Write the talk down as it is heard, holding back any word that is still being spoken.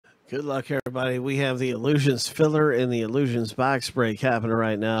Good luck, everybody. We have the Illusions filler and the Illusions box break happening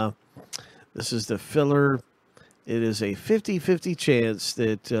right now. This is the filler. It is a 50-50 chance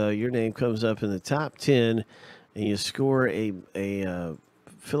that your name comes up in the top 10 and you score a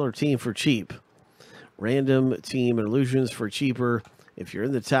filler team for cheap. Random team Illusions for cheaper. If you're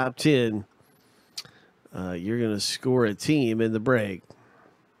in the top 10, you're going to score a team in the break.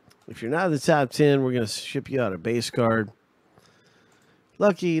 If you're not in the top 10, we're going to ship you out a base card.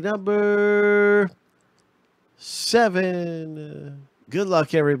 Lucky number 7. Good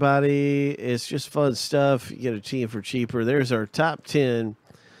luck, everybody. It's just fun stuff. You get a team for cheaper. There's our top 10.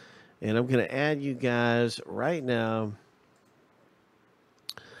 And I'm going to add you guys right now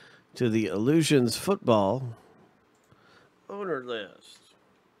to the Illusions football owner list.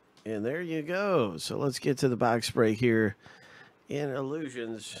 And there you go. So let's get to the box break here in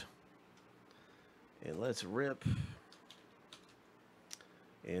Illusions. And let's rip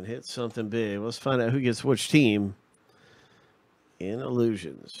and hit something big. Let's find out who gets which team in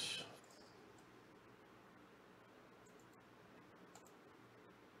Illusions.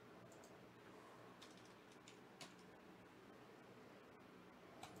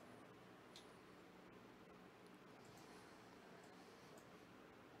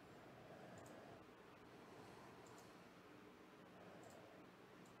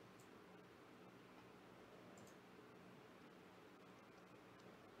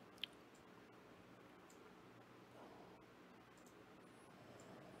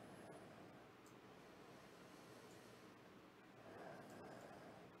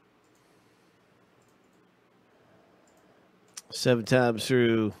 Seven times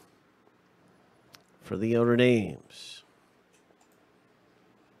through for the owner names.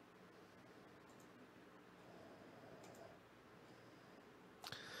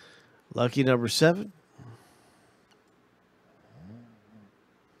 Lucky number 7.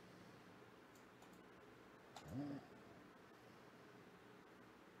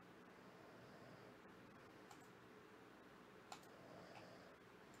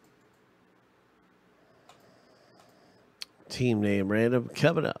 Team name random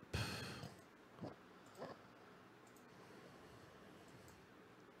coming up.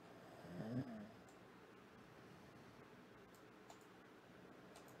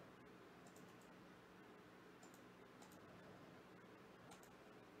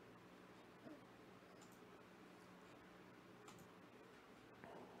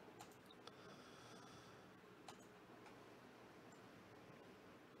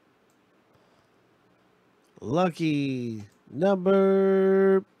 Lucky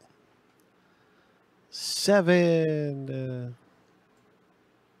number 7.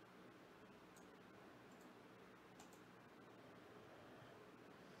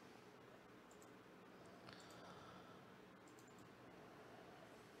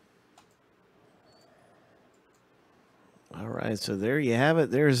 All right, so there you have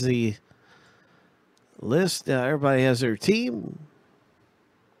it. There's the list. Now everybody has their team.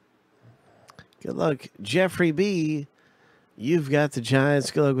 Good luck, Jeffrey B. You've got the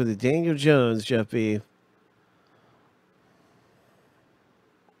Giants. Good luck with the Daniel Jones, Jeff B.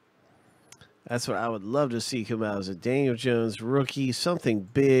 That's what I would love to see come out as a Daniel Jones rookie. Something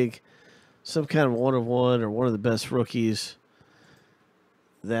big. Some kind of one-of-one or one of the best rookies.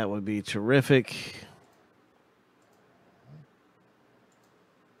 That would be terrific.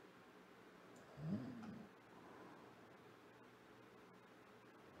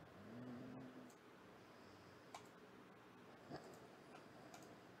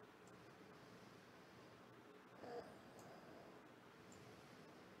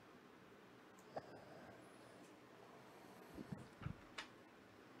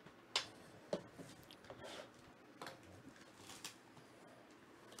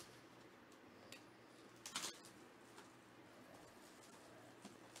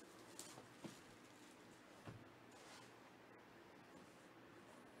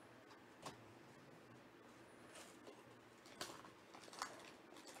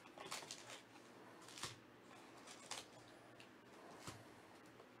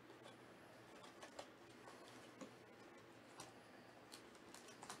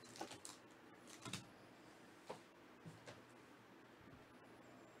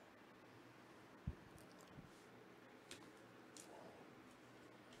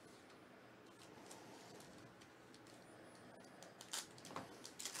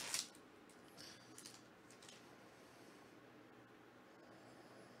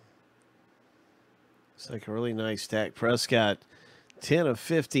 It's like a really nice Dak Prescott. 10 of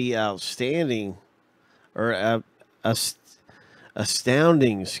 50, outstanding. Or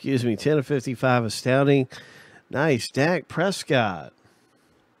astounding, excuse me. 10 of 55, astounding. Nice, Dak Prescott.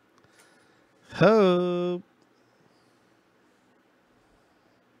 Hope.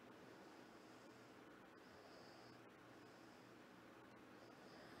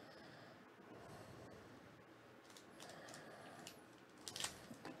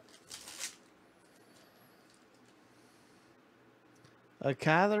 A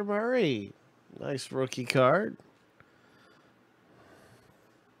Kyler Murray. Nice rookie card.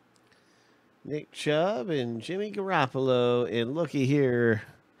 Nick Chubb and Jimmy Garoppolo. And looky here,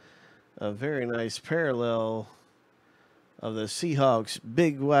 a very nice parallel of the Seahawks'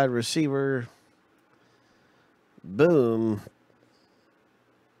 big wide receiver. Boom.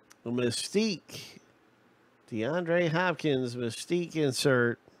 A Mystique. DeAndre Hopkins Mystique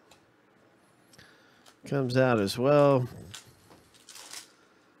insert. Comes out as well.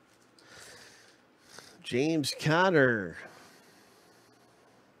 James Conner.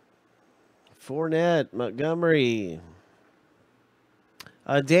 Fournette, Montgomery.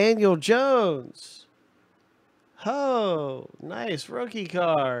 Daniel Jones. Ho, nice rookie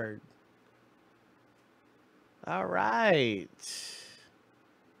card. All right.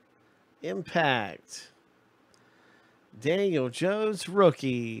 Impact. Daniel Jones,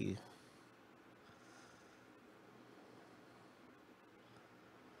 rookie.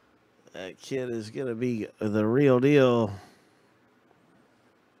 That kid is going to be the real deal.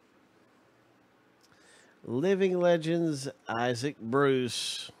 Living Legends, Isaac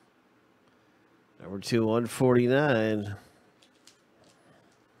Bruce. Number 2, 149.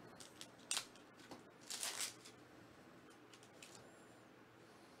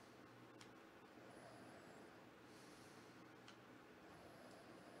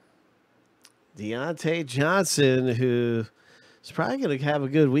 Deontay Johnson, who is probably going to have a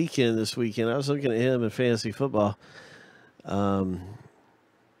good weekend this weekend. I was looking at him in fantasy football.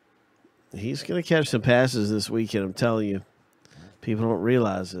 He's going to catch some passes this weekend, I'm telling you. People don't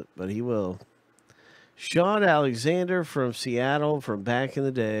realize it, but he will. Sean Alexander from Seattle from back in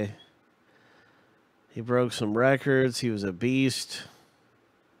the day. He broke some records. He was a beast.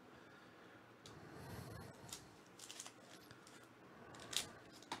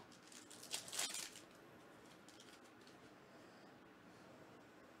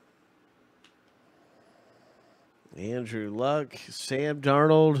 Andrew Luck, Sam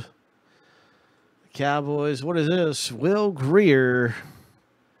Darnold, Cowboys. What is this? Will Greer.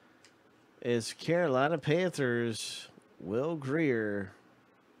 It's Carolina Panthers. Will Greer.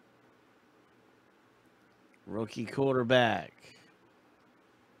 Rookie quarterback.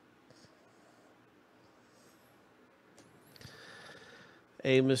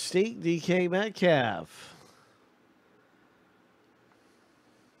 A Mystique, DK Metcalf.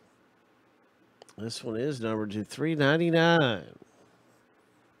 This one is numbered to 399.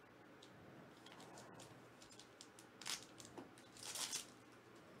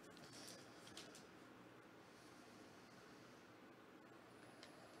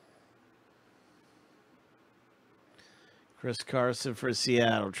 Chris Carson for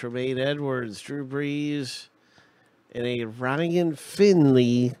Seattle. Tremaine Edwards, Drew Brees, and a Ryan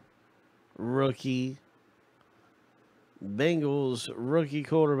Finley rookie. Bengals rookie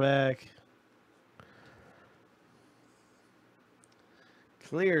quarterback.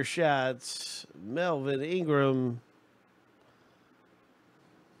 Clear shots, Melvin Ingram.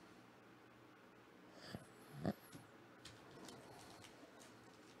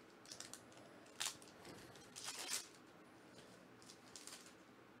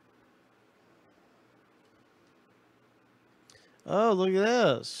 Oh, look at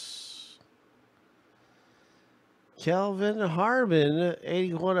this. Kelvin Harmon,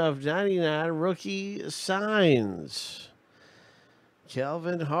 81 of 99, rookie signs.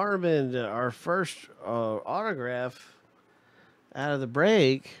 Kelvin Harmon, our first autograph out of the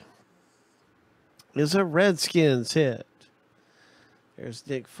break, is a Redskins hit. There's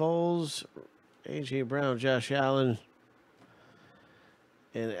Nick Foles, A.J. Brown, Josh Allen,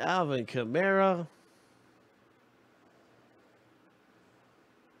 and Alvin Kamara.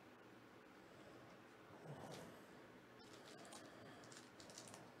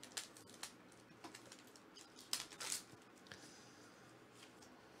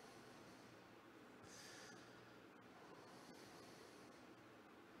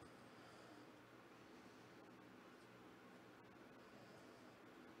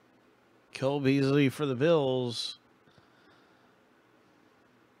 Cole Beasley for the Bills.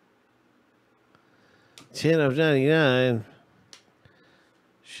 10 of 99.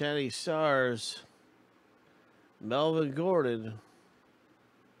 Shady Stars. Melvin Gordon.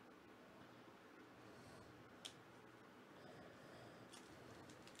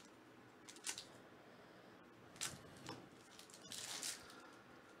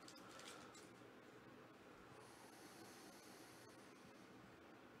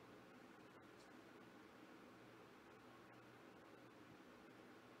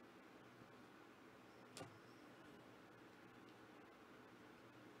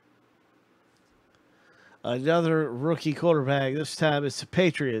 Another rookie quarterback. This time it's the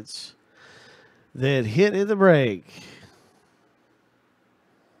Patriots that hit in the break.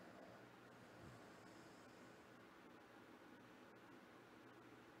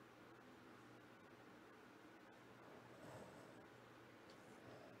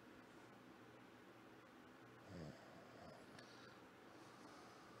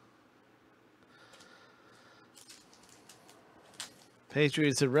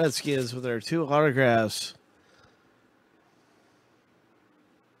 Patriots and Redskins with their 2 autographs.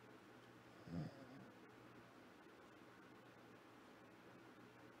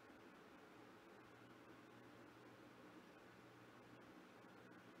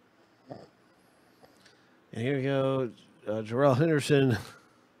 And here we go, Jarrell Henderson,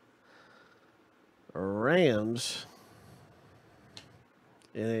 Rams,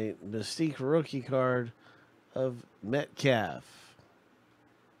 and a Mystique rookie card of Metcalf.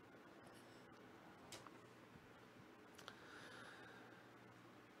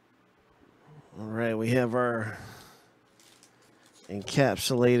 All right, we have our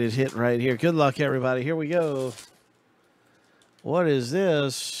encapsulated hit right here. Good luck, everybody. Here we go. What is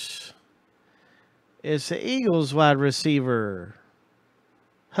this? It's the Eagles wide receiver.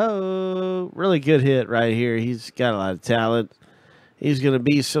 Ho! Really good hit right here. He's got a lot of talent. He's going to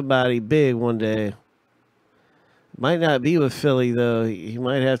be somebody big one day. Might not be with Philly, though. He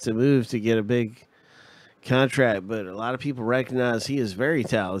might have to move to get a big contract, but a lot of people recognize he is very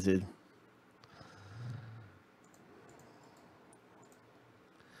talented.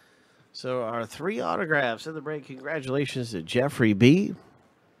 So our 3 autographs in the break. Congratulations to Jeffrey B.,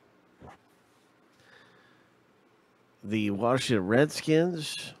 the Washington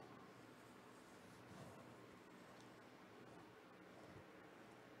Redskins,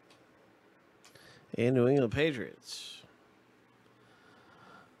 and New England Patriots.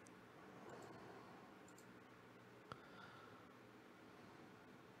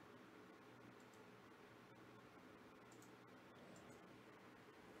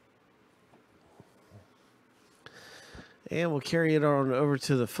 And we'll carry it on over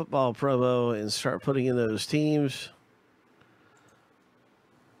to the football promo and start putting in those teams.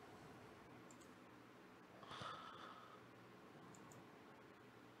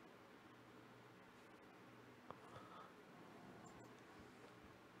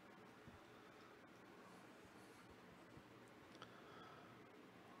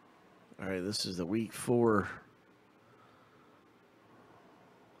 All right, this is the week 4.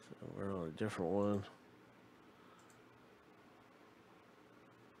 So we're on a different one.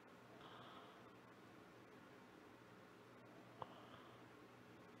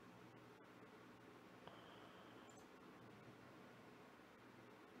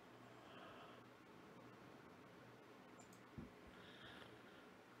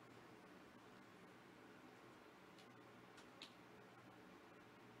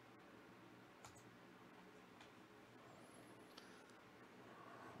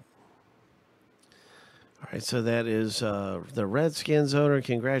 All right, so that is the Redskins owner.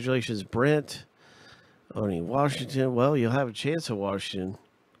 Congratulations, Brent, owning Washington. Well, you'll have a chance at Washington,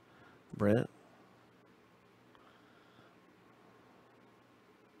 Brent.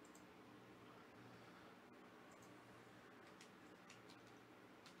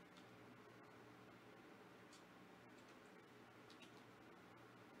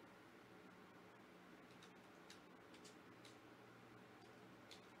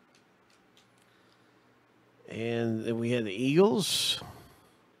 And then we had the Eagles.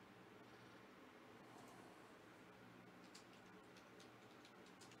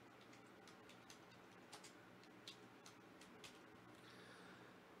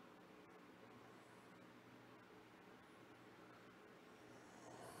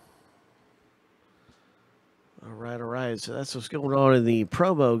 All right. So that's what's going on in the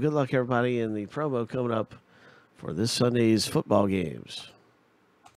promo. Good luck, everybody, in the promo coming up for this Sunday's football games.